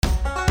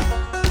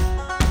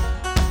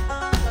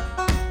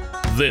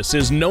This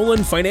is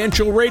Nolan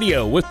Financial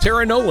Radio with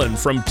Tara Nolan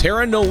from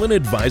Tara Nolan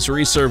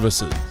Advisory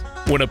Services.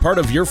 When a part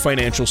of your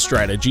financial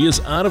strategy is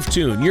out of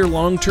tune, your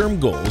long-term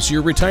goals,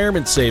 your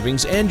retirement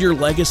savings, and your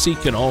legacy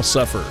can all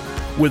suffer.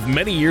 With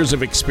many years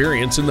of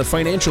experience in the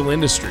financial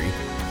industry,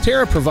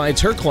 Tara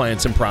provides her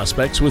clients and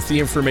prospects with the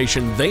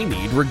information they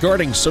need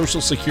regarding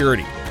Social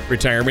Security,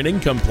 retirement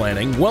income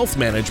planning, wealth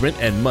management,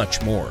 and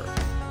much more.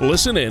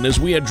 Listen in as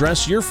we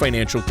address your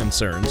financial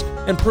concerns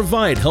and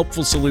provide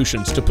helpful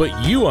solutions to put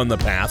you on the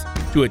path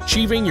to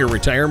achieving your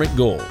retirement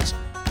goals.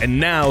 And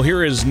now,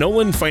 here is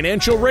Nolan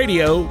Financial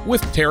Radio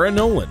with Tara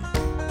Nolan.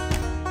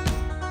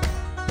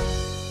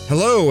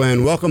 Hello,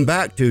 and welcome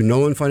back to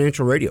Nolan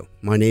Financial Radio.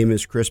 My name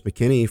is Chris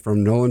McKinney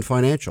from Nolan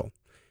Financial.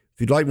 If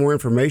you'd like more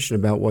information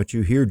about what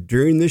you hear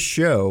during this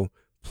show,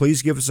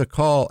 please give us a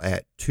call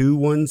at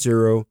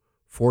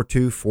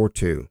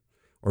 210-4242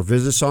 or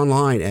visit us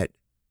online at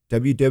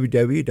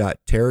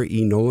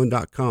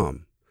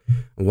www.taraenolan.com.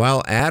 And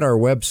while at our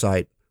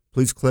website,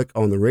 please click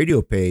on the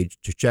radio page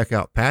to check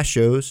out past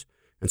shows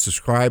and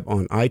subscribe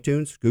on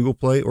iTunes, Google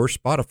Play, or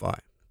Spotify.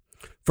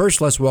 First,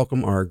 let's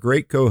welcome our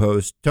great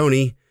co-host,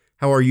 Tony.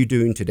 How are you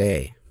doing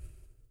today?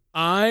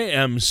 I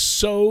am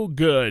so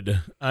good.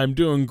 I'm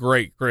doing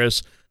great,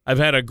 Chris. I've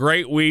had a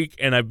great week,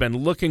 and I've been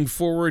looking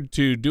forward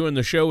to doing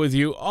the show with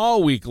you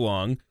all week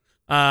long.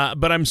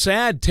 But I'm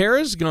sad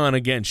Tara's gone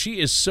again. She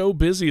is so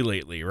busy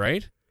lately,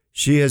 right?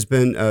 She has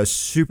been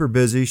super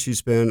busy.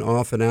 She's been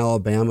off in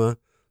Alabama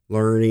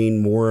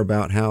learning more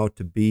about how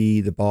to be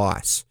the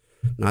boss.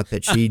 Not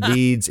that she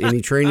needs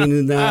any training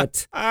in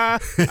that. I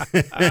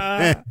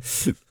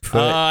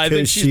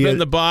think she's been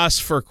the boss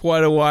for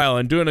quite a while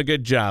and doing a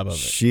good job of it.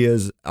 She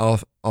is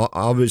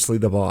obviously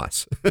the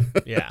boss.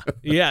 Yeah.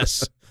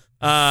 Yes.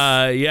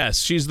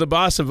 Yes, she's the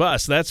boss of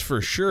us, that's for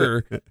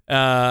sure.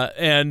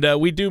 And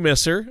we do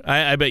miss her.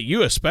 I bet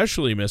you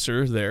especially miss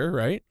her there,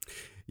 right?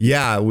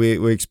 Yeah,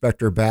 we expect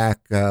her back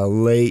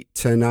late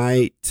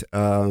tonight.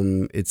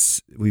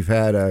 We've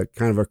had a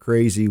kind of a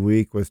crazy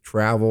week with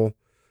travel.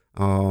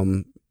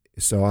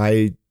 So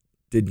I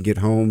didn't get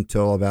home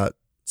till about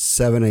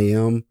 7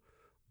 a.m.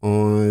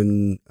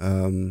 in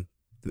the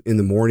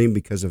morning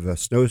because of a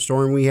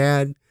snowstorm we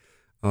had.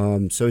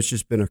 So it's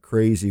just been a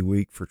crazy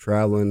week for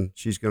traveling.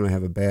 She's going to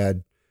have a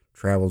bad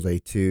travel day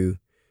too.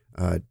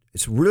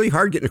 It's really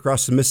hard getting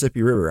across the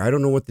Mississippi River. I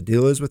don't know what the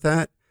deal is with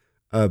that.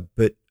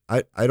 But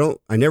I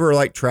never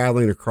like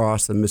traveling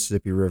across the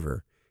Mississippi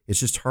River. It's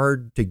just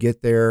hard to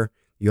get there.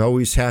 You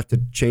always have to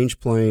change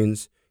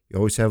planes. You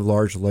always have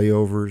large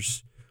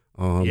layovers.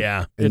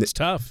 It's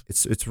tough.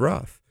 It's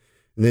rough.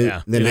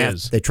 And then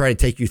they try to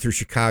take you through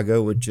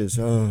Chicago, which is,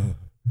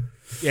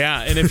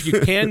 Yeah, and if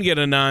you can get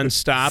a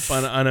nonstop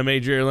on a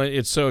major airline,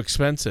 it's so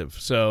expensive.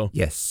 So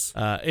yes,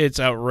 it's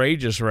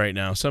outrageous right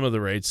now, some of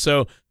the rates.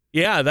 So,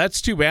 yeah,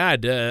 that's too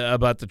bad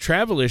about the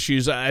travel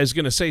issues. I was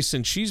going to say,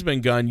 since she's been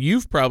gone,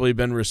 you've probably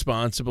been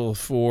responsible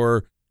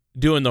for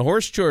doing the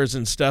horse chores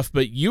and stuff,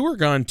 but you were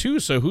gone too,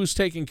 so who's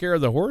taking care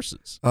of the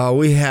horses?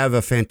 We have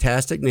a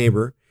fantastic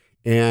neighbor,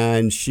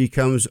 and she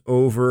comes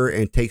over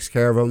and takes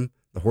care of them.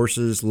 The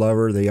horses love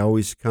her. They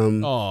always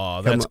come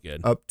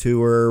good. Up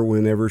to her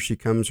whenever she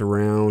comes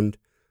around.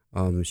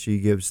 She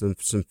gives them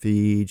some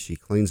feed. She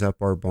cleans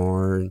up our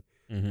barn.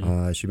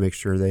 Mm-hmm. She makes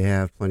sure they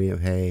have plenty of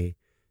hay.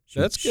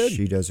 That's good.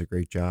 She does a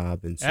great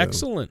job. And so,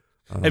 excellent.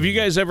 Have you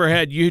guys ever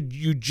had, you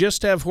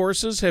just have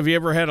horses? Have you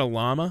ever had a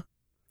llama?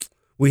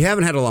 We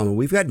haven't had a llama.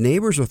 We've got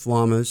neighbors with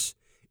llamas.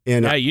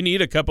 And yeah, you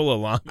need a couple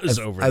of llamas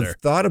over there. I've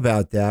thought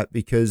about that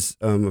because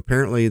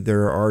apparently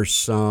there are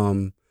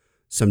some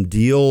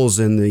deals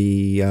in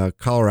the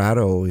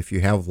Colorado, if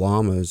you have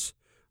llamas,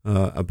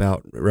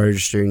 about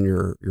registering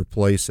your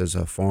place as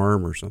a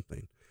farm or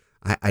something.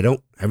 I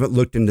haven't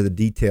looked into the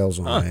details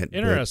on it.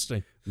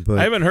 Interesting. But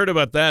I haven't heard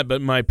about that,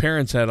 but my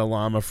parents had a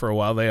llama for a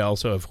while. They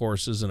also have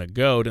horses and a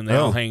goat, and they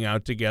all hang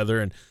out together.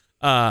 And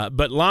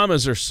but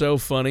llamas are so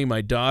funny.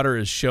 My daughter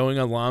is showing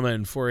a llama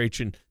in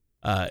 4-H, and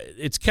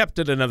it's kept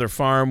at another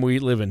farm. We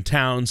live in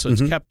town, so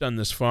it's kept on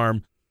this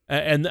farm.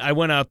 And I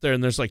went out there,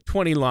 and there's like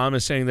 20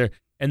 llamas sitting there.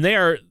 And they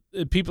are,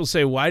 people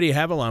say, why do you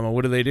have a llama?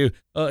 What do they do?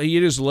 You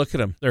just look at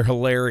them. They're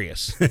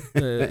hilarious.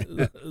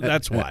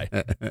 That's why.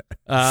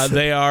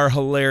 They are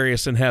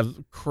hilarious and have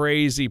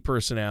crazy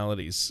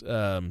personalities.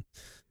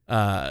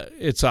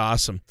 It's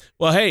awesome.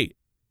 Well, hey,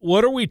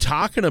 what are we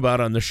talking about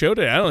on the show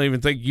today? I don't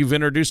even think you've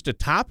introduced a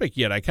topic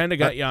yet. I kind of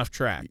got you off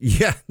track.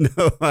 Yeah,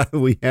 no,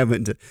 we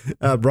haven't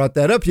brought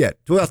that up yet.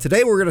 Well,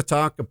 today we're going to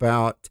talk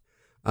about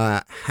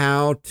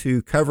how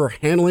to cover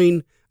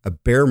handling a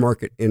bear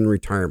market in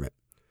retirement.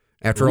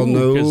 After all,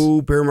 no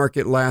bear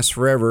market lasts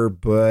forever,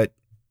 but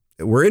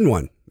we're in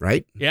one,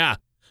 right? Yeah.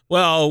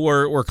 Well,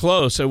 we're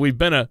close. So we've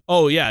been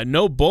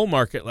no bull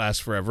market lasts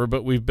forever,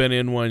 but we've been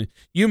in one.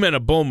 You meant a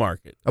bull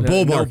market. A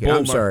bull market.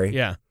 I'm sorry.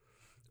 Yeah.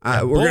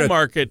 Bull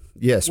market.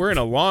 Yes. We're in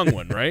a long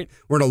one, right?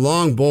 We're in a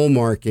long bull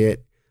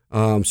market.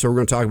 So we're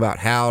going to talk about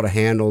how to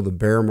handle the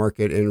bear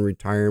market in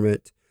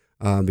retirement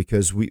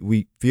because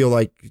we feel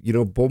like,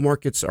 bull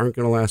markets aren't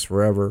going to last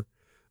forever.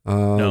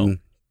 No.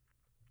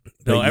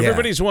 No,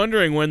 everybody's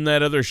wondering when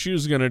that other shoe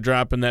is going to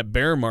drop and that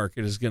bear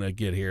market is going to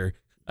get here.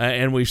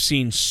 And we've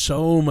seen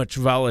so much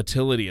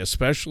volatility,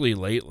 especially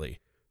lately.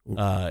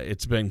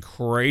 It's been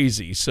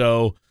crazy.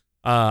 So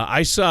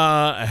I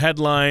saw a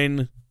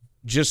headline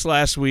just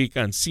last week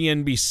on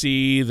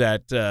CNBC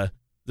that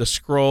the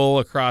scroll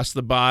across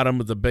the bottom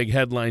of the big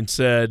headline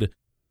said,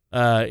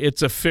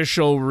 it's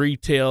official,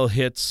 retail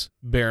hits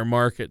bear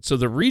market. So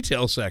the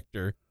retail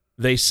sector,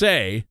 they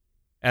say,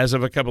 as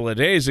of a couple of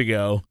days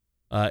ago,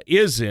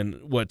 is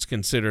in what's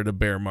considered a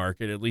bear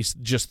market, at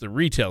least just the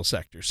retail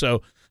sector.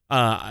 So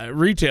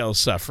retail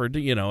suffered,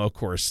 of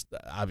course,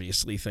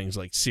 obviously things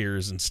like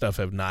Sears and stuff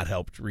have not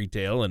helped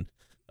retail, and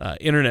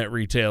internet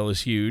retail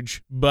is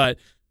huge, but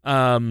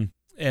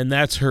and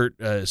that's hurt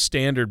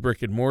standard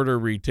brick and mortar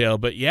retail.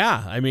 But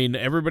yeah, I mean,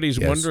 everybody's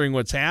wondering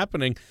what's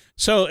happening.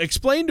 So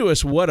explain to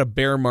us what a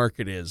bear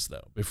market is,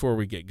 though, before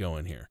we get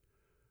going here.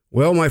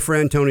 Well, my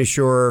friend Tony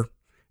Shore,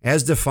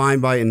 as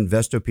defined by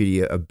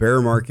Investopedia, a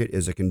bear market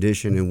is a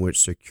condition in which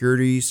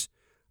securities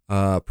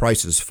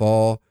prices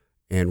fall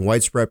and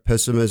widespread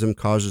pessimism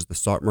causes the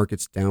stock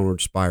market's downward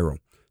spiral.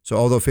 So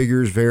although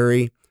figures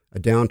vary, a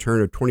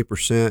downturn of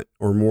 20%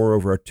 or more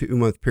over a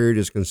 2-month period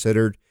is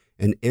considered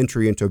an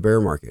entry into a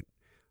bear market.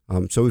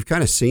 So we've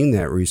kind of seen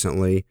that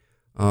recently,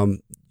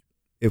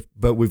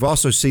 but we've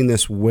also seen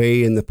this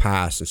way in the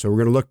past. And so we're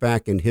going to look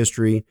back in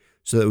history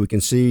so that we can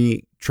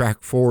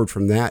track forward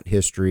from that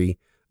history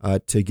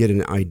to get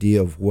an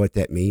idea of what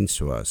that means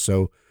to us.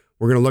 So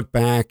we're going to look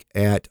back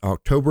at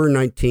October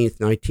 19th,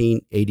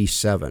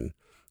 1987.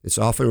 It's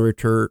often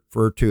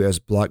referred to as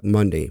Black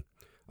Monday.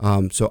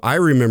 So I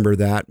remember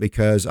that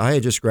because I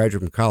had just graduated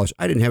from college.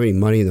 I didn't have any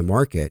money in the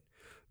market,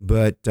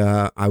 but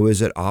I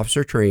was at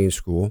officer training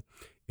school,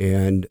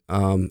 and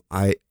a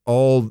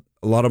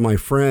lot of my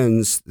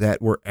friends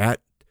that were at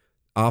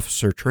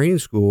officer training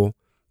school,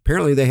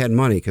 apparently they had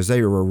money because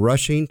they were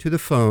rushing to the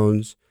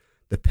phones,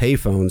 the pay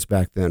phones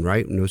back then,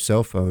 right? No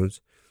cell phones,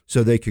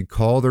 so they could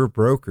call their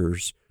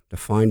brokers to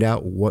find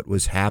out what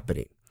was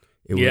happening.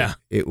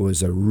 It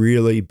was a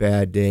really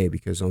bad day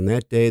because on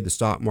that day, the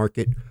stock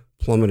market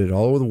plummeted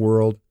all over the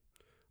world,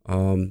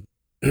 and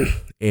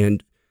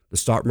the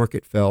stock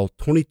market fell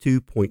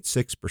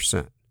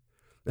 22.6%.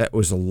 That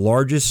was the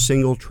largest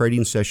single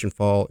trading session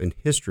fall in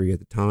history at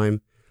the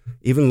time,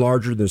 even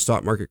larger than the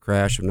stock market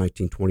crash of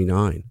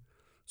 1929.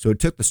 So it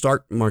took the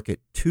stock market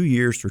 2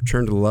 years to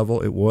return to the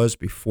level it was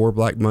before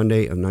Black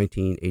Monday of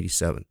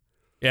 1987.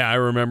 Yeah, I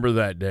remember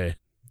that day.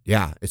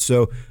 Yeah,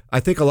 so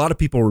I think a lot of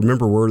people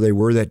remember where they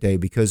were that day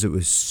because it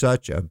was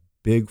such a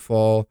big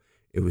fall.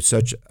 It was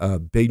such a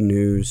big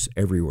news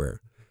everywhere.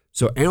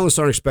 So analysts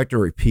aren't expecting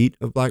a repeat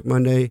of Black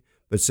Monday,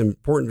 but it's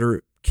important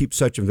to keep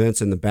such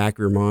events in the back of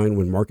your mind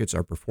when markets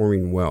are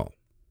performing well.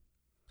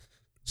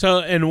 So,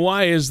 and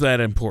why is that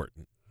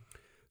important?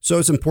 So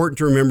it's important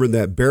to remember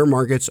that bear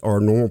markets are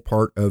a normal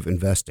part of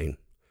investing.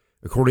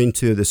 According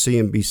to the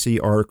CNBC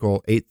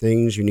article, 8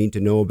 Things You Need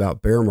to Know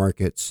About Bear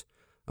Markets,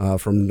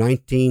 from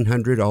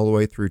 1900 all the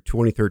way through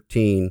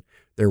 2013,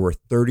 there were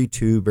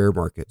 32 bear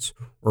markets,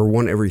 or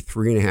one every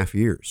 3.5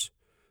 years.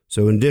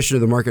 So in addition to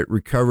the market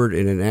recovered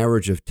in an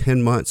average of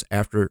 10 months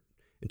after,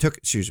 it took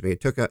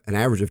an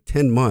average of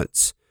 10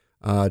 months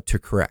to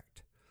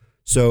correct.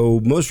 So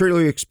most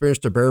regularly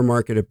experienced a bear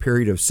market a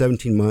period of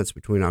 17 months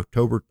between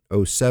October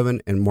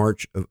 07 and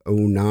March of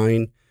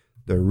 09,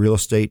 the real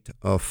estate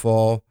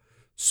fall.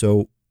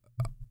 So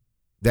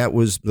that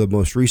was the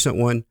most recent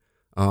one.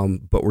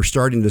 But we're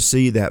starting to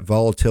see that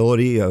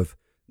volatility of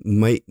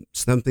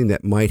something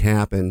that might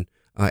happen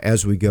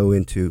as we go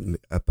into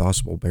a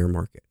possible bear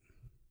market.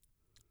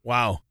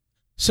 Wow.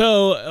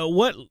 So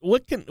what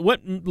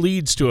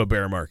leads to a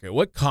bear market?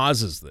 What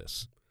causes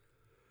this?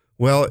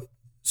 Well,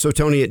 so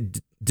Tony,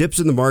 dips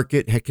in the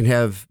market can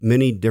have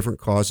many different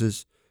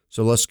causes.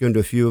 So let's go into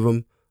a few of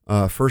them.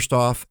 First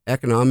off,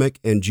 economic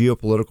and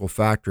geopolitical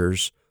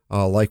factors,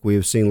 like we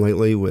have seen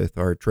lately with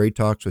our trade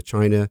talks with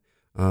China,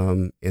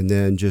 and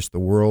then just the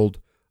world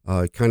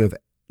kind of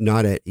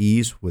not at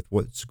ease with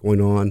what's going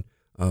on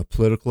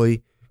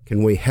politically,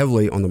 can weigh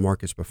heavily on the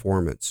market's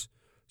performance.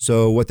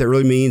 So what that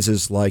really means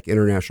is like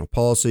international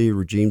policy,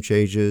 regime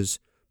changes,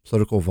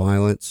 political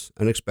violence,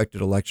 unexpected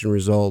election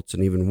results,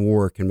 and even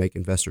war can make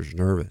investors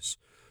nervous.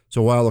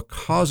 So while the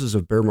causes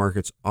of bear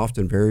markets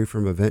often vary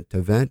from event to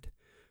event,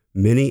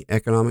 many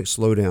economic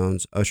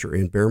slowdowns usher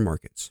in bear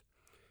markets.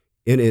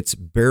 In its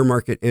bear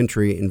market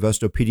entry,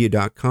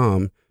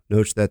 Investopedia.com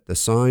notes that the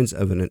signs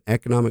of an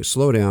economic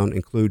slowdown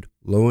include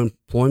low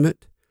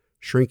employment,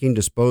 shrinking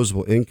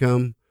disposable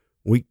income,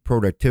 weak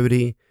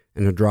productivity,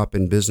 and a drop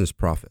in business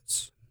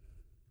profits.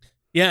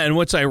 Yeah, and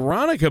what's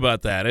ironic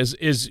about that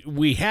is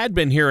we had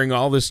been hearing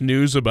all this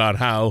news about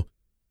how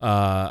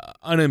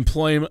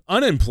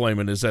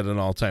unemployment is at an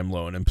all-time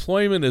low, and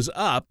employment is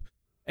up,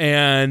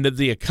 and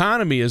the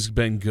economy has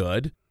been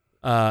good,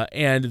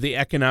 and the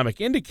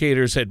economic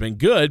indicators had been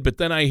good, but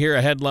then I hear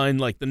a headline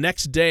like the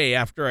next day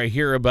after I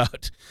hear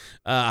about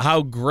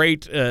how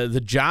great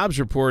the jobs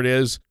report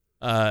is,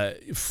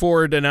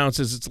 Ford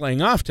announces it's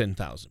laying off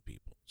 10,000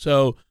 people.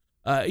 So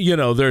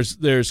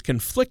there's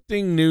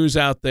conflicting news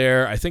out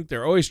there. I think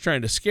they're always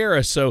trying to scare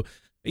us. So,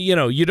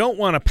 you don't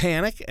want to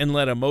panic and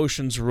let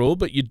emotions rule,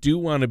 but you do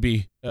want to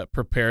be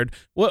prepared.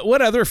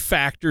 What other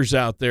factors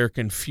out there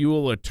can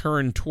fuel a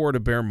turn toward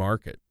a bear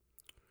market?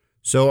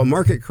 So a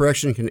market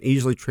correction can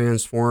easily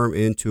transform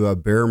into a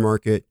bear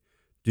market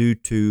due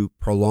to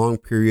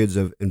prolonged periods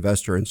of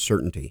investor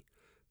uncertainty.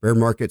 Bear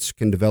markets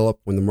can develop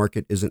when the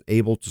market isn't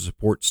able to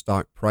support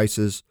stock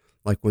prices,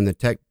 like when the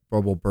tech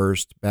bubble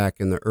burst back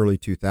in the early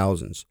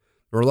 2000s.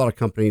 There were a lot of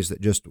companies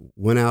that just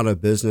went out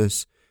of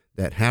business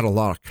that had a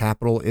lot of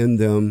capital in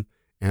them,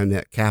 and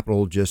that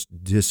capital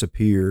just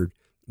disappeared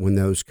when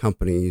those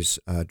companies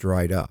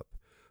dried up.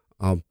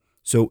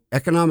 So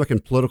economic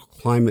and political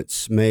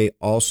climates may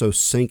also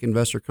sink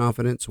investor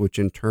confidence, which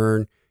in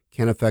turn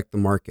can affect the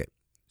market.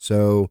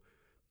 So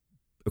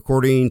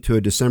according to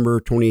a December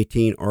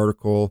 2018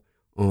 article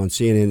on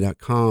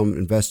CNN.com,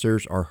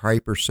 investors are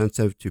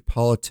hypersensitive to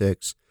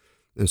politics.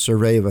 In a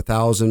survey of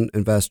 1,000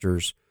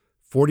 investors,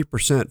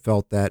 40%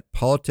 felt that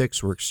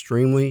politics were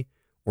extremely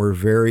or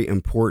very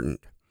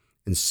important,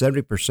 and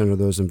 70% of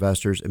those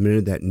investors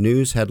admitted that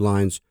news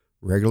headlines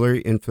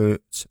regularly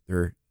influence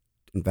their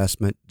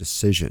investment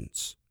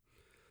decisions.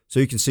 So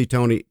you can see,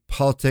 Tony,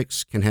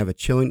 politics can have a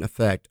chilling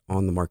effect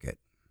on the market.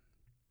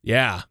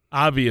 Yeah,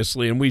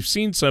 obviously, and we've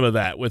seen some of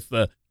that with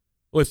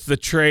the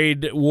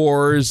trade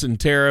wars and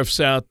tariffs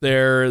out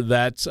there.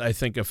 That's, I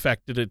think,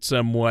 affected it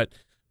somewhat.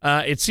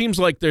 It seems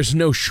like there's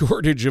no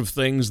shortage of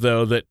things,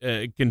 though,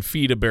 that can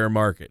feed a bear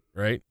market,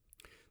 right?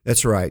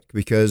 That's right,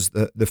 because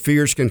the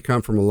fears can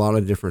come from a lot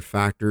of different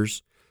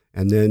factors.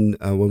 And then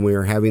when we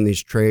are having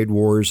these trade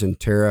wars and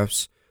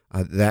tariffs,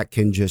 that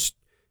can just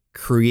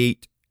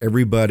create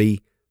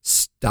everybody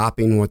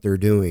stopping what they're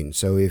doing.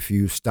 So if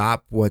you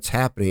stop what's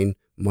happening,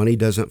 money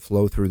doesn't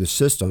flow through the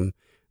system.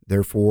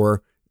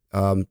 Therefore,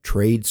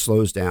 trade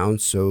slows down.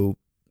 So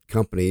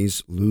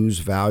companies lose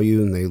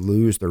value and they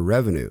lose their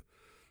revenue.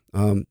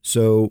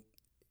 So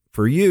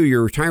for you,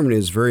 your retirement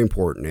is very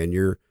important, and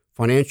your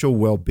financial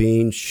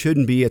well-being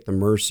shouldn't be at the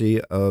mercy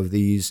of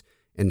these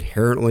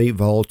inherently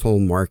volatile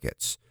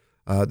markets.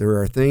 There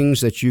are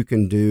things that you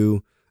can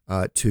do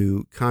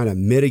to kind of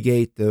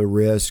mitigate the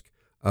risk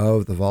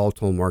of the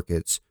volatile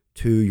markets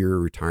to your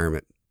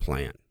retirement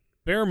plan.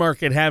 Bear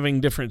market having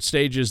different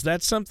stages,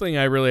 that's something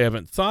I really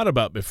haven't thought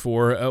about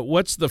before.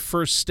 What's the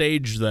first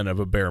stage then of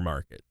a bear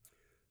market?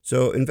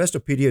 So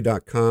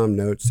Investopedia.com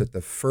notes that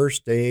the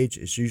first stage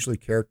is usually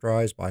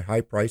characterized by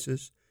high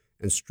prices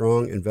and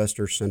strong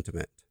investor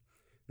sentiment.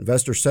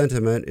 Investor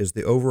sentiment is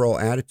the overall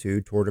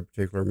attitude toward a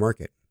particular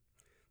market.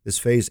 This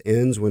phase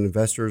ends when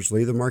investors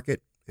leave the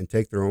market and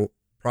take their own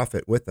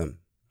profit with them.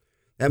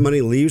 That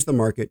money leaves the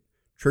market,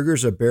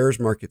 triggers a bear's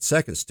market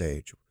second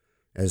stage.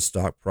 As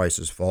stock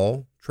prices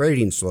fall,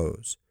 trading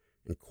slows,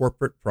 and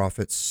corporate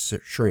profits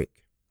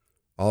shrink.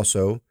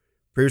 Also,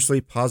 previously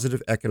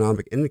positive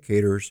economic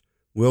indicators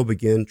will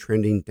begin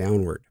trending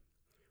downward.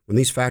 When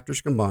these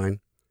factors combine,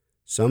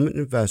 some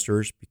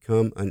investors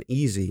become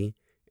uneasy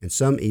and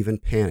some even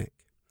panic.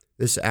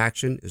 This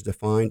action is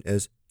defined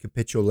as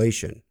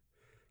capitulation.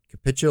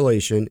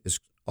 Capitulation is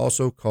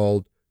also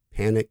called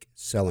panic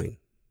selling.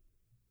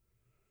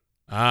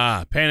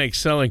 Panic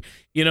selling.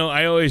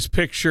 I always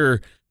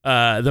picture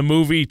the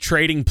movie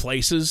Trading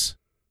Places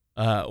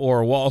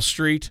or Wall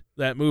Street,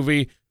 that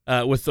movie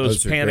with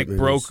those panic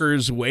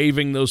brokers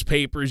waving those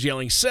papers,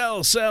 yelling,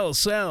 sell, sell,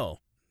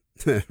 sell.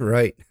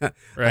 Right.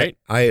 Right.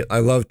 I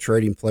love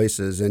Trading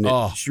Places, and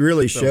it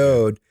really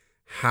showed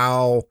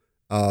how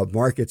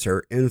markets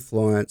are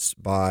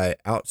influenced by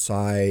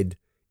outside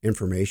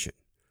information.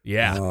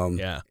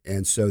 Yeah.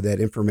 And so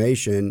that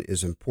information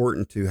is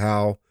important to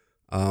how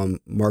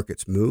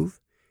markets move.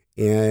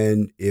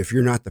 And if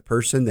you're not the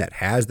person that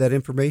has that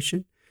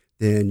information,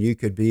 then you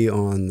could be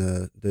on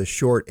the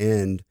short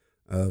end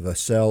of a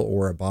sell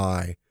or a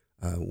buy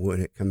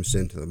when it comes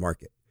into the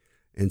market.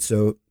 And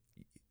so,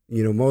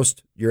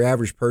 your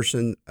average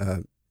person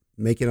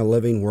making a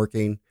living,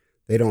 working,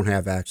 they don't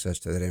have access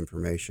to that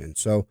information.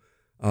 So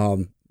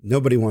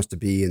nobody wants to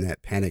be in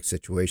that panic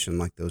situation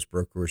like those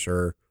brokers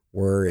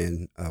were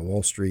in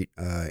Wall Street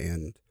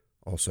and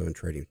also in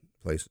Trading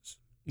Places.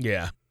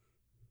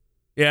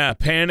 Yeah,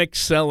 panic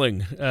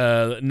selling,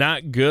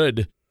 not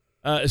good.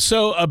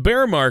 So a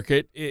bear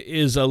market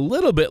is a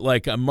little bit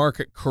like a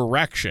market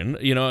correction.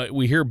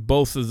 We hear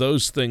both of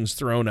those things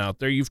thrown out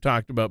there. You've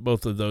talked about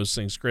both of those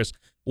things, Chris.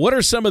 What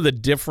are some of the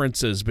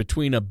differences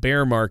between a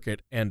bear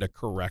market and a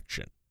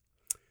correction?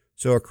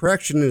 So a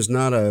correction is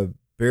not a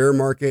bear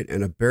market,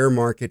 and a bear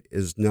market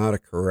is not a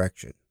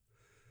correction.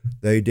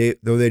 Though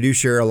they do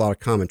share a lot of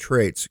common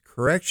traits,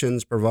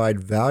 corrections provide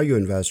value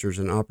investors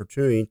an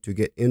opportunity to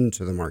get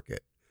into the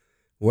market.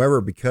 However,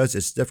 because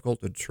it's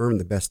difficult to determine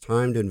the best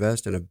time to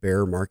invest in a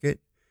bear market,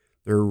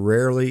 there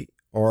rarely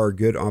are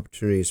good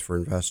opportunities for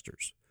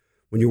investors.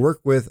 When you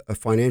work with a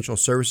financial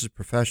services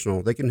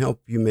professional, they can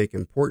help you make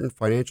important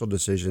financial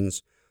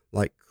decisions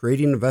like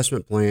creating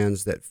investment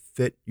plans that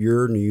fit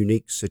your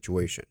unique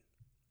situation.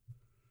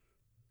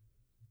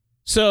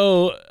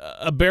 So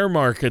a bear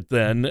market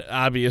then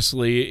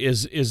obviously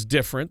is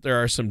different.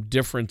 There are some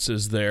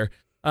differences there.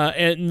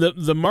 And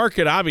the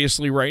market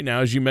obviously right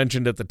now, as you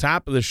mentioned at the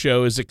top of the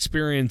show, is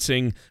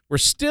experiencing, we're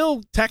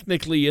still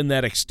technically in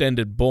that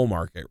extended bull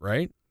market,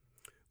 right?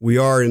 We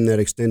are in that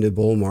extended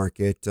bull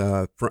market.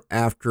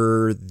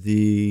 After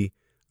the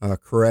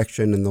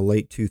correction in the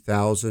late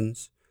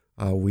 2000s,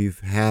 we've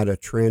had a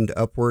trend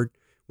upward.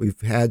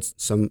 We've had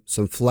some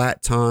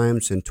flat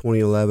times in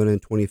 2011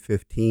 and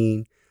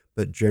 2015,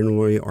 but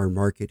generally our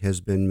market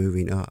has been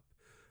moving up.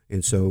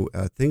 And so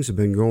things have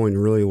been going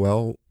really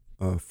well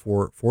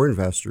for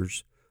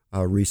investors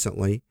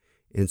recently.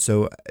 And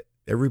so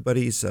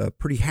everybody's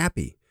pretty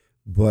happy.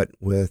 But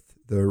with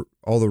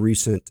all the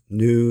recent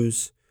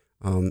news,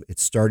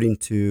 it's starting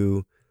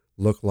to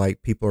look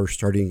like people are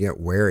starting to get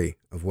wary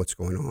of what's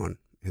going on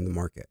in the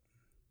market.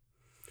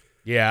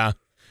 Yeah,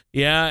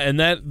 and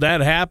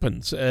that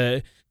happens.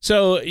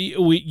 So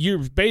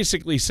you're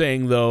basically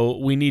saying, though,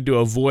 we need to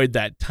avoid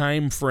that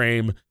time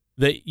frame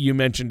that you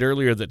mentioned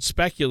earlier that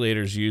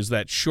speculators use,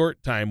 that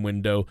short time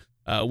window.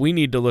 We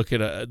need to look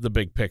at the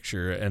big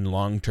picture and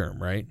long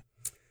term, right?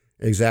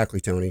 Exactly,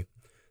 Tony.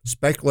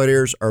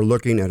 Speculators are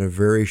looking at a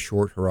very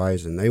short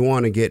horizon. They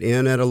want to get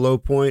in at a low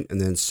point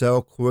and then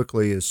sell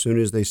quickly as soon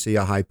as they see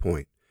a high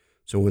point.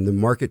 So when the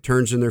market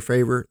turns in their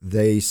favor,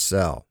 they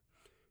sell.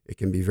 It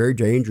can be very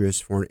dangerous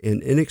for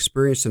an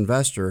inexperienced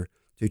investor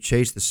to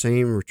chase the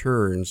same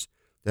returns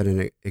that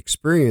an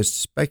experienced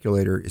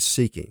speculator is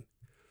seeking.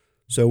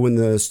 So when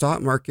the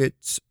stock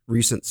market's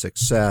recent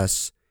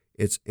success,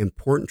 it's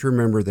important to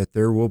remember that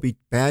there will be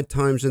bad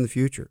times in the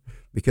future,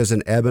 because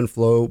an ebb and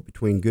flow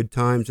between good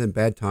times and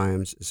bad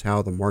times is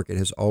how the market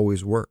has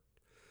always worked.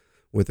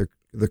 With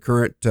the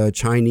current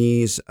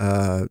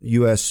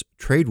Chinese-U.S.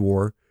 trade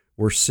war,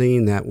 we're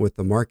seeing that with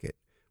the market.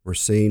 We're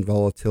seeing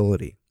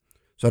volatility.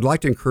 So I'd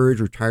like to encourage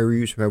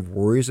retirees who have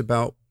worries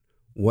about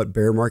what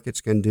bear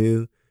markets can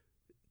do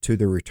to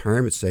their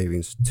retirement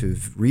savings to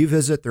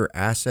revisit their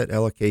asset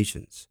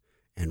allocations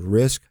and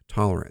risk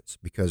tolerance,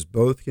 because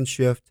both can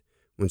shift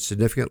when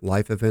significant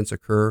life events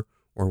occur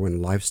or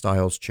when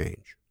lifestyles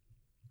change.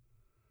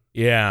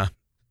 Yeah,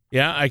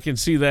 I can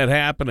see that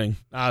happening,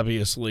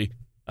 obviously.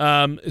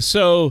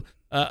 So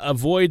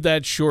avoid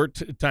that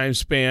short time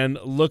span.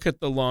 Look at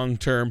the long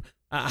term.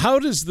 How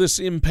does this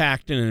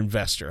impact an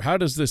investor? How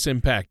does this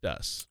impact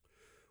us?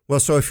 Well,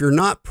 so if you're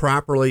not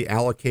properly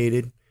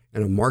allocated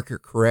and a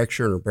market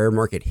correction or bear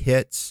market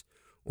hits,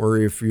 or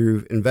if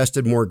you've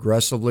invested more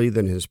aggressively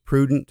than is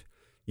prudent,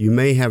 you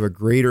may have a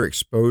greater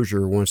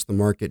exposure once the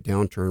market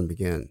downturn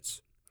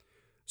begins.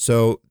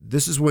 So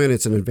this is when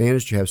it's an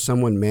advantage to have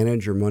someone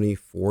manage your money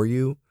for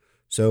you.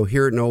 So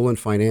here at Nolan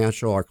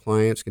Financial, our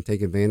clients can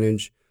take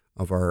advantage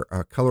of our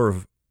color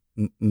of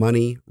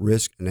money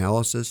risk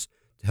analysis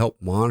to help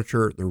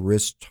monitor the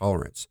risk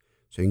tolerance.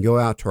 So you can go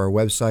out to our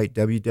website,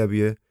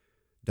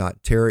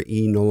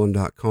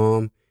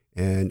 www.taraenolan.com,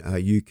 and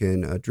you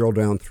can drill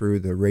down through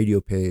the radio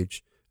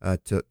page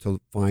to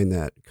find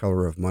that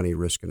color of money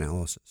risk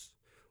analysis.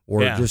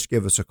 Or just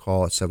give us a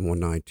call at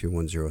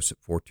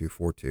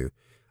 719-210-4242,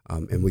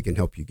 and we can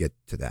help you get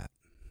to that.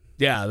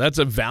 Yeah, that's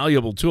a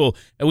valuable tool.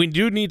 And we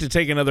do need to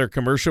take another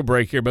commercial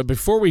break here. But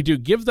before we do,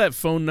 give that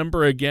phone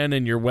number again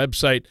and your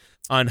website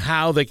on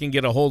how they can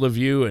get a hold of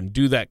you and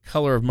do that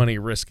color of money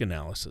risk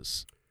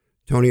analysis.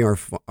 Tony, our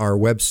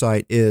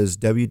website is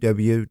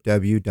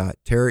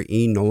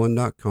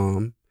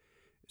www.taraenolan.com.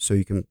 So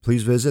you can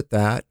please visit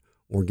that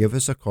or give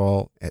us a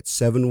call at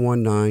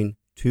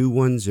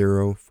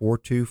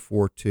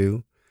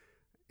 719-210-4242,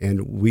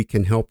 and we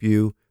can help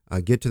you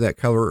get to that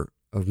color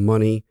of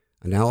money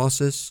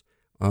analysis.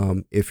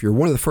 If you're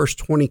one of the first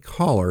 20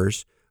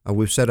 callers,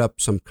 we've set up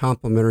some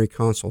complimentary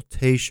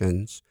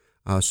consultations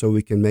so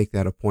we can make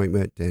that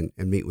appointment and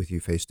meet with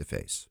you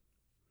face-to-face.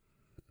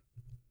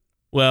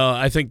 Well,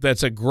 I think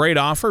that's a great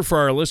offer for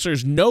our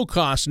listeners. No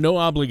cost, no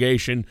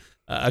obligation,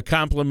 a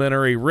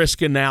complimentary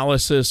risk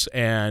analysis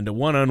and a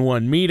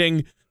one-on-one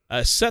meeting.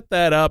 Set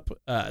that up.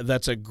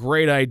 That's a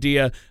great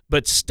idea.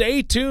 But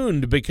stay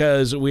tuned,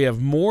 because we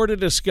have more to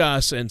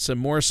discuss and some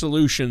more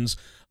solutions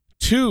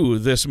to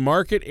this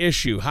market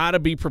issue, how to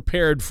be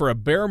prepared for a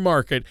bear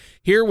market,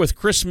 here with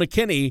Chris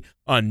McKinney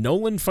on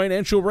Nolan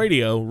Financial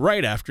Radio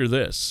right after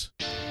this.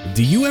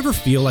 Do you ever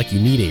feel like you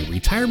need a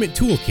retirement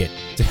toolkit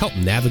to help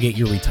navigate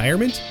your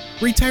retirement?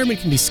 Retirement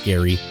can be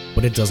scary,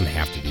 but it doesn't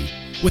have to be.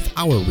 With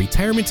our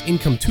Retirement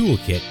Income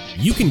Toolkit,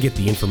 you can get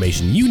the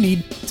information you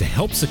need to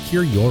help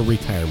secure your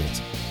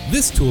retirement.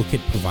 This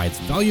toolkit provides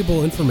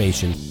valuable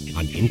information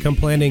on income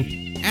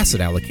planning, asset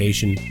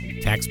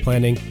allocation, tax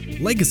planning,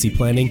 legacy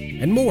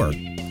planning, and more.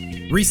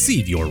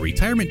 Receive your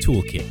Retirement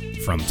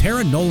Toolkit from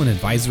Tara Nolan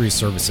Advisory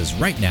Services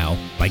right now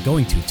by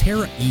going to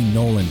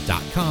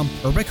taraenolan.com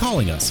or by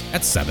calling us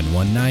at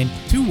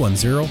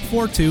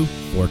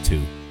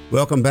 719-210-4242.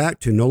 Welcome back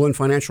to Nolan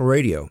Financial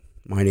Radio.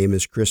 My name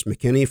is Chris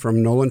McKinney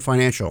from Nolan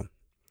Financial.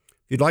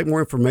 If you'd like more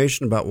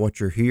information about what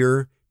you're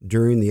hear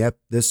during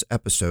this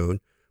episode,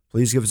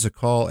 please give us a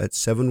call at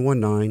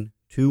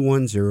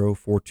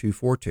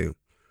 719-210-4242.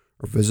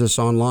 or visit us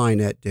online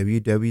at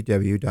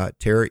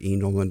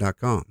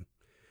www.taraenolan.com.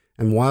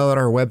 And while at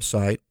our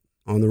website,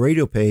 on the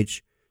radio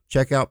page,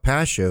 check out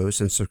past shows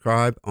and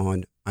subscribe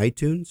on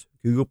iTunes,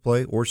 Google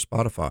Play, or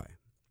Spotify.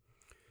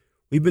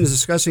 We've been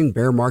discussing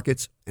bear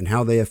markets and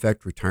how they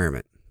affect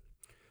retirement.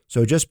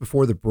 So just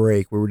before the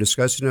break, we were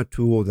discussing a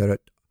tool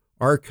that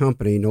our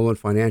company, Nolan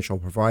Financial,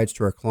 provides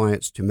to our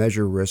clients to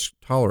measure risk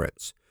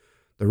tolerance.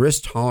 The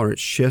risk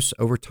tolerance shifts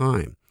over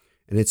time,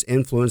 and it's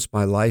influenced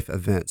by life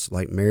events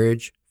like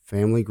marriage,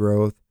 family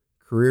growth,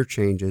 career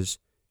changes,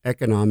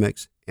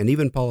 economics, and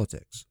even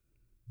politics.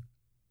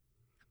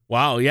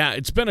 Wow, yeah,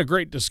 it's been a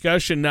great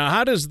discussion. Now,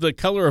 how does the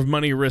Color of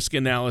Money risk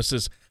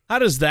analysis, how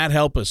does that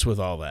help us with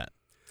all that?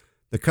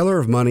 The Color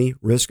of Money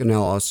risk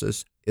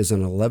analysis is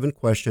an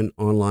 11-question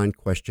online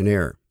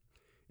questionnaire.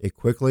 It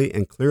quickly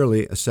and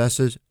clearly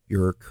assesses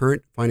your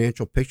current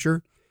financial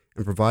picture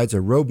and provides a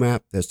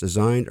roadmap that's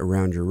designed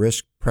around your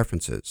risk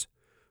preferences.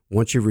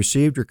 Once you've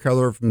received your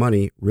Color of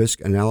Money risk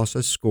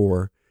analysis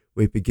score,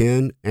 we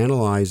begin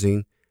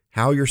analyzing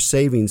how your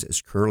savings is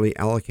currently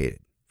allocated.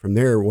 From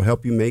there, we'll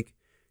help you make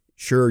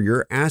sure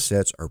your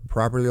assets are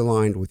properly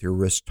aligned with your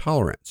risk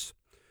tolerance.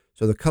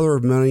 So the Color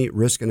of Money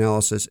risk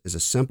analysis is a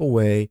simple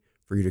way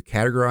for you to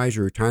categorize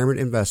your retirement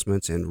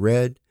investments in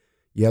red,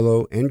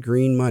 yellow, and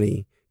green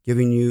money,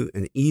 giving you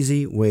an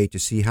easy way to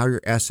see how your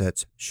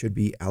assets should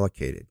be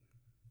allocated.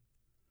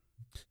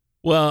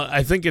 Well,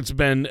 I think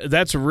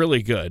that's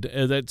really good.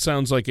 That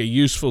sounds like a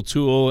useful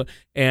tool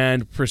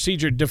and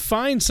procedure.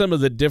 Define some of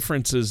the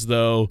differences,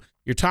 though.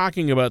 You're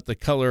talking about the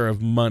Color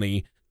of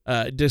Money.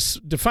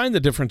 Define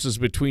the differences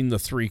between the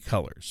three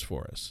colors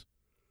for us.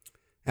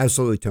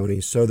 Absolutely,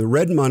 Tony. So the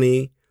red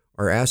money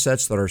are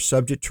assets that are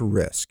subject to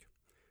risk.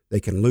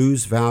 They can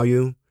lose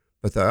value,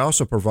 but they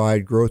also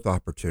provide growth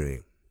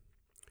opportunity.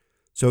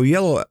 So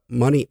yellow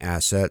money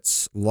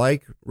assets,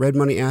 like red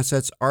money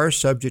assets, are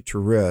subject to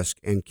risk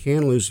and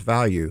can lose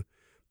value,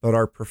 but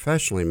are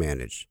professionally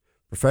managed.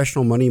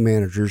 Professional money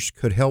managers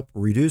could help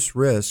reduce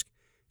risk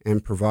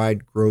and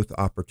provide growth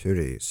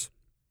opportunities.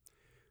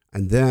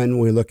 And then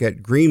we look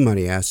at green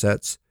money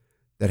assets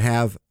that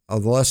have a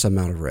less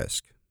amount of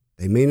risk.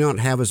 They may not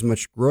have as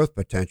much growth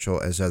potential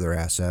as other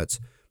assets,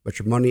 but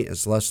your money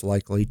is less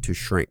likely to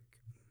shrink.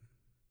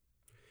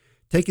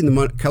 Taking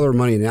the Color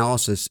Money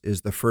analysis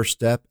is the first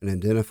step in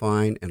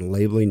identifying and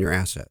labeling your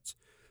assets.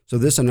 So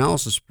this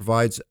analysis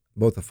provides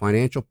both a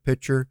financial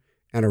picture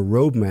and a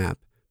roadmap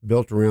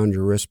built around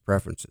your risk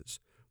preferences.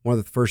 One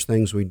of the first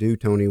things we do,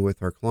 Tony,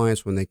 with our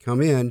clients when they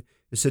come in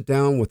is sit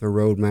down with a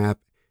roadmap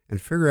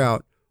and figure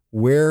out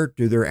where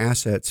do their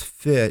assets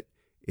fit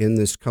in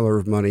this Color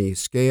of Money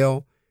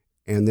scale,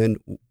 and then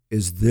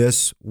is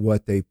this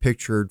what they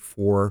pictured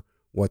for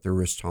what their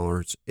risk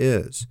tolerance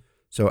is?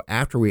 So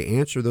after we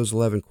answer those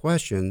 11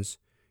 questions,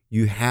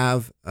 you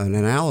have an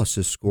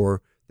analysis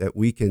score that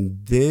we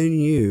can then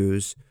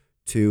use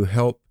to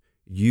help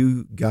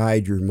you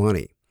guide your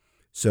money.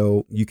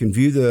 So you can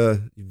view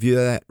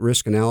that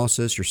risk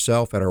analysis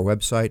yourself at our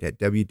website at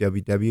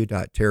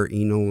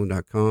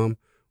www.taraenolan.com,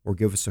 or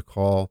give us a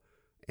call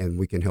and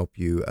we can help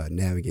you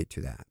navigate to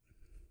that.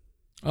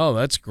 Oh,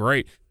 that's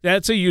great.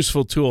 That's a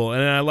useful tool,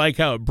 and I like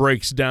how it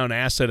breaks down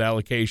asset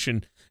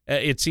allocation.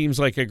 It seems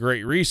like a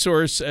great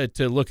resource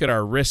to look at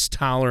our risk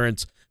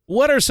tolerance.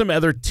 What are some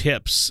other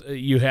tips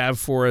you have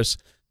for us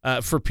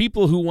for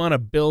people who want to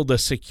build a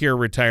secure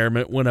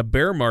retirement when a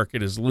bear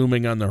market is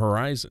looming on the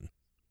horizon?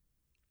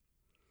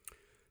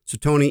 So,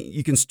 Tony,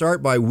 you can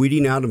start by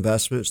weeding out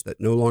investments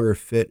that no longer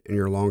fit in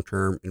your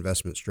long-term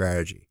investment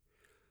strategy.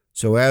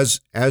 So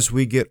as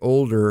we get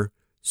older,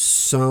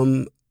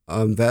 some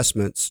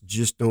investments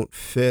just don't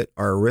fit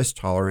our risk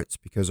tolerance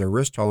because our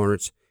risk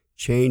tolerance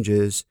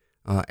changes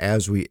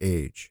as we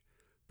age.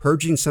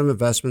 Purging some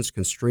investments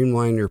can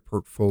streamline your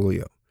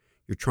portfolio.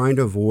 You're trying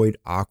to avoid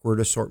awkward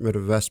assortment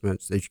of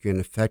investments that you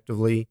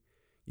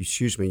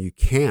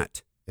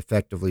can't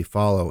effectively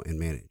follow and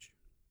manage.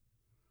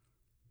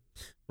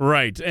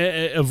 Right.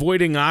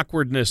 Avoiding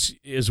awkwardness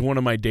is one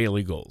of my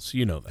daily goals.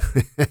 You know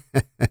that.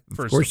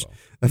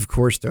 Of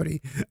course,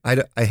 Tony.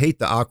 I hate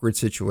the awkward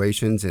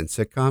situations in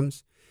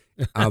sitcoms.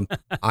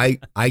 I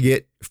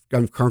get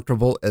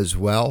uncomfortable as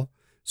well.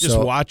 Just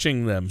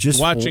watching them.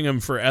 Watching them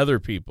for other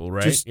people,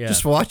 right?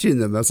 Just watching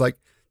them. I was like,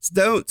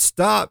 don't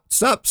stop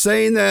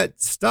saying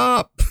that.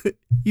 Stop.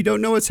 You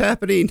don't know what's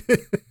happening.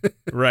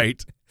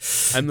 Right.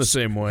 I'm the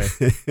same way.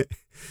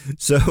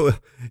 So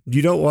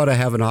you don't want to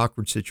have an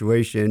awkward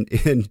situation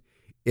in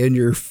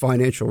your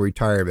financial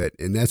retirement.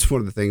 And that's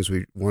one of the things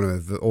we want to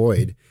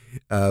avoid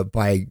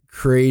by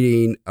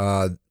creating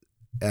an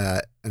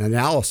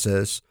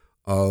analysis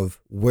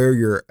of where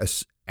your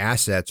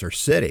assets are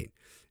sitting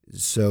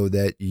so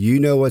that you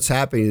know what's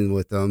happening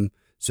with them,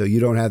 so you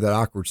don't have that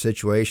awkward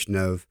situation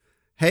of,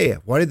 hey,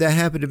 why did that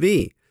happen to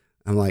me?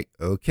 I'm like,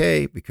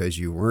 okay, because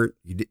you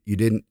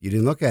didn't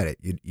look at it.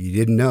 You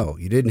didn't know.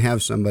 You didn't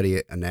have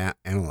somebody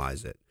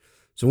analyze it.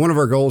 So one of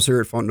our goals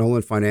here at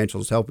Nolan Financial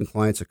is helping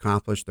clients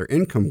accomplish their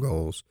income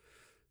goals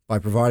by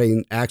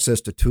providing access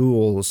to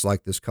tools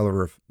like this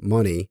Color of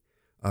Money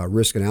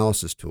risk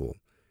analysis tool.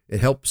 It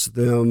helps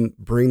them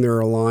bring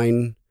their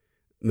alignment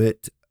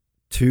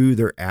to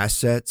their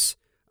assets,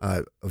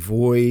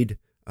 avoid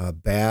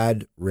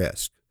bad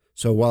risk.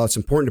 So while it's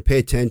important to pay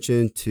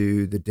attention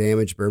to the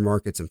damage bear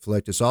markets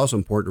inflict, it's also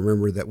important to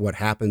remember that what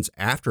happens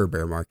after a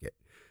bear market.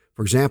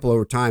 For example,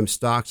 over time,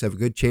 stocks have a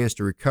good chance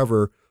to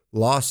recover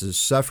losses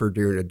suffered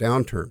during a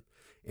downturn.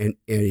 And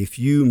if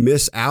you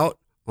miss out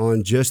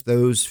on just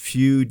those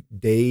few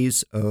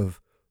days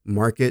of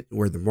market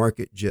where the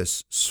market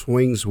just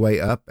swings way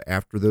up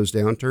after those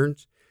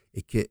downturns,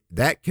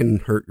 that can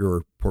hurt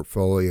your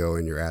portfolio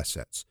and your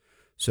assets.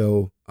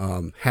 So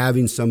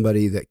having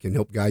somebody that can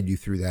help guide you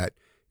through that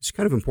is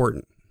kind of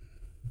important.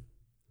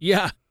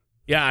 Yeah,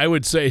 I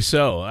would say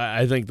so.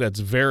 I think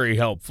that's very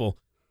helpful.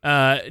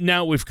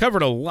 Now, we've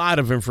covered a lot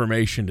of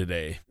information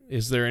today.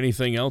 Is there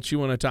anything else you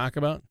want to talk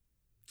about?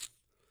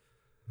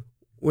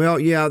 Well,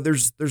 yeah,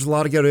 there's a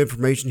lot of good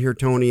information here,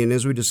 Tony. And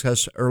as we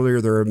discussed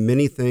earlier, there are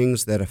many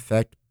things that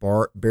affect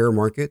bear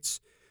markets.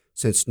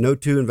 Since no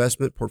two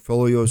investment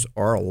portfolios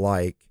are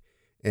alike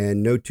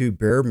and no two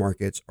bear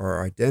markets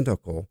are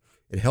identical,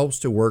 it helps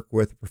to work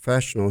with a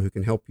professional who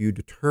can help you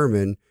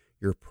determine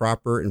your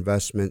proper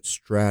investment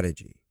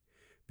strategy.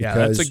 Yeah,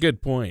 that's a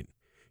good point.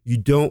 You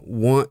don't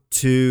want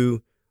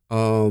to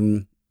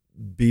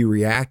be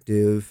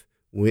reactive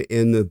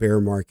in the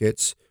bear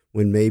markets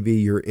when maybe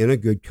you're in a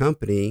good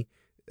company.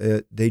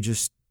 There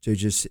was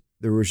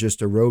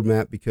just a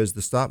roadmap because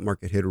the stock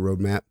market hit a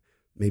roadmap.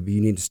 Maybe you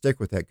need to stick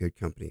with that good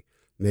company.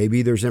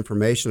 Maybe there's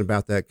information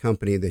about that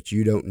company that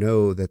you don't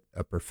know that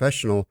a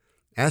professional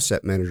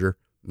asset manager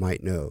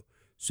might know.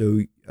 So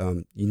you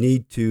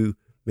need to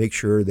make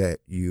sure that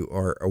you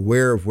are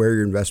aware of where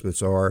your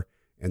investments are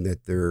and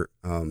that they're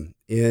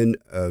in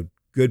a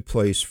good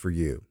place for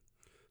you.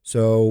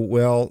 So,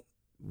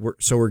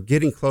 we're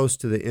getting close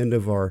to the end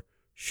of our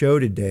show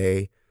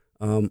today.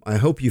 I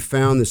hope you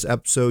found this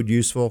episode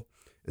useful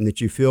and that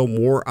you feel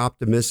more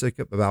optimistic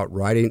about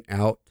riding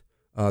out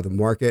the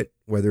market,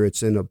 whether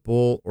it's in a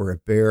bull or a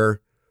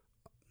bear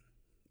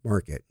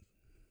market.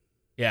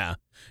 Yeah,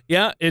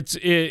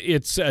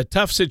 it's a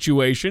tough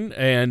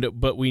situation,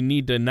 but we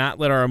need to not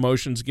let our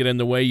emotions get in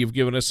the way. You've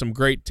given us some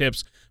great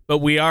tips, but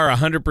we are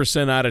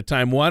 100% out of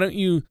time. Why don't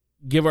you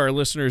give our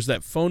listeners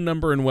that phone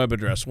number and web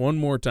address one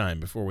more time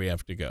before we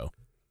have to go?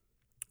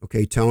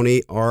 Okay,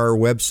 Tony, our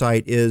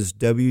website is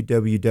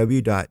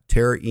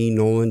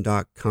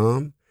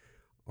www.taraenolan.com.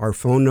 Our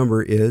phone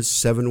number is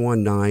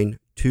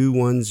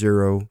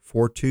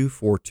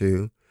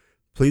 719-210-4242.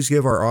 Please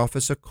give our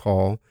office a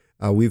call.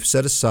 We've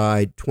set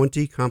aside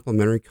 20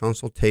 complimentary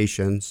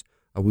consultations.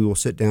 We will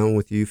sit down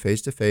with you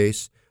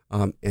face-to-face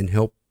and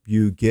help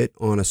you get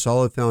on a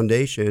solid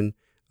foundation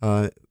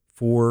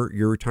for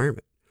your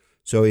retirement.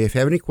 So if you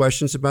have any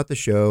questions about the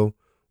show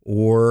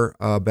or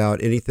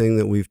about anything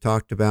that we've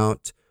talked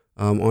about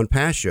on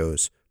past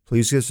shows,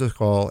 please give us a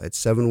call at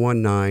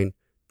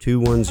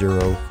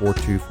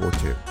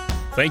 719-210-4242.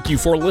 Thank you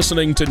for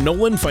listening to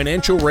Nolan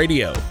Financial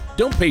Radio.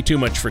 Don't pay too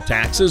much for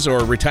taxes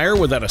or retire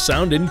without a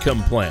sound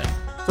income plan.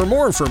 For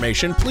more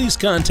information, please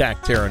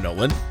contact Tara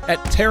Nolan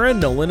at Tara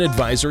Nolan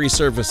Advisory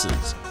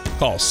Services.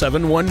 Call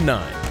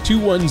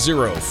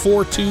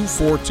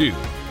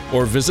 719-210-4242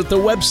 or visit the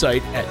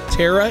website at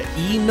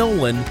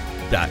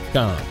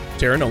taraenolan.com.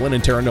 Tara Nolan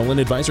and Tara Nolan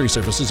Advisory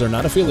Services are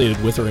not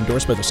affiliated with or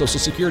endorsed by the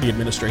Social Security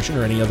Administration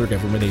or any other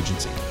government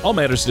agency. All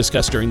matters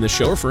discussed during this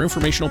show are for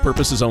informational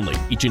purposes only.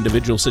 Each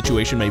individual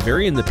situation may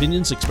vary, and the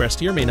opinions expressed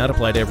here may not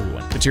apply to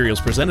everyone. Materials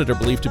presented are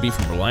believed to be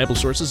from reliable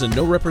sources, and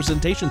no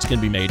representations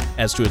can be made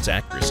as to its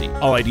accuracy.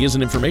 All ideas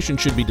and information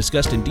should be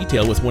discussed in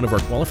detail with one of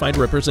our qualified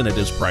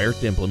representatives prior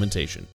to implementation.